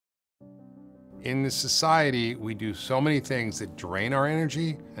In this society, we do so many things that drain our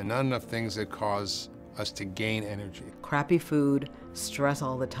energy and not enough things that cause us to gain energy. Crappy food, stress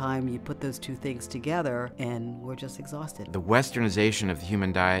all the time, you put those two things together and we're just exhausted. The westernization of the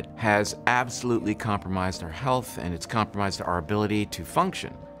human diet has absolutely compromised our health, and it's compromised our ability to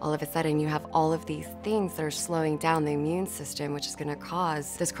function. All of a sudden, you have all of these things that are slowing down the immune system, which is going to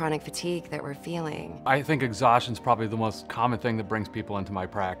cause this chronic fatigue that we're feeling. I think exhaustion is probably the most common thing that brings people into my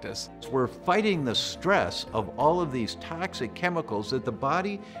practice. We're fighting the stress of all of these toxic chemicals that the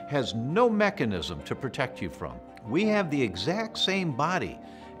body has no mechanism to protect you from. We have the exact same body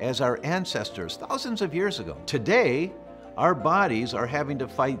as our ancestors thousands of years ago. Today, our bodies are having to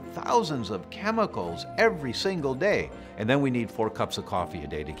fight thousands of chemicals every single day, and then we need 4 cups of coffee a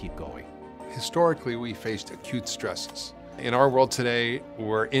day to keep going. Historically, we faced acute stresses. In our world today,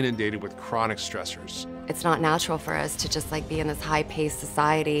 we're inundated with chronic stressors. It's not natural for us to just be in this high-paced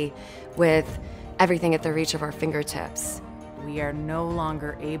society with everything at the reach of our fingertips. We are no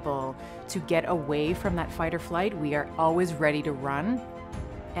longer able to get away from that fight or flight. We are always ready to run.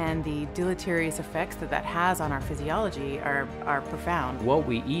 And the deleterious effects that has on our physiology are profound. What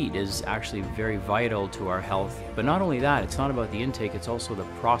we eat is actually very vital to our health. But not only that, it's not about the intake, it's also the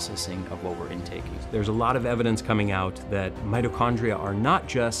processing of what we're intaking. There's a lot of evidence coming out that mitochondria are not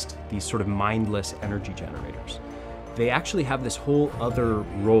just these sort of mindless energy generators. They actually have this whole other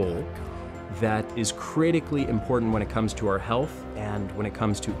role that is critically important when it comes to our health and when it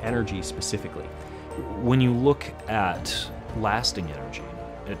comes to energy specifically. When you look at lasting energy,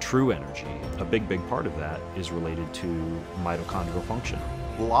 true energy, a big part of that is related to mitochondrial function.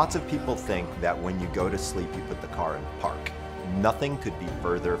 Lots of people think that when you go to sleep, you put the car in park. Nothing could be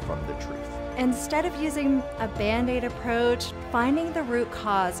further from the truth. Instead of using a Band-Aid approach, finding the root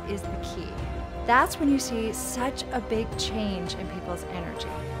cause is the key. That's when you see such a big change in people's energy.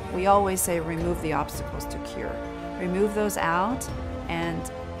 We always say remove the obstacles to cure. Remove those out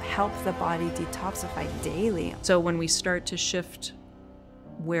and help the body detoxify daily. So when we start to shift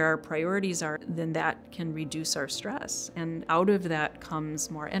where our priorities are, then that can reduce our stress. And out of that comes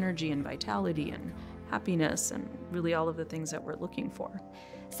more energy and vitality and happiness and really all of the things that we're looking for.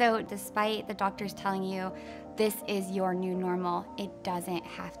 So despite the doctors telling you this is your new normal, it doesn't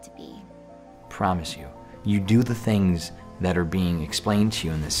have to be. Promise you, you do the things that are being explained to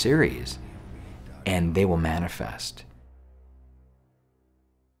you in this series, and they will manifest.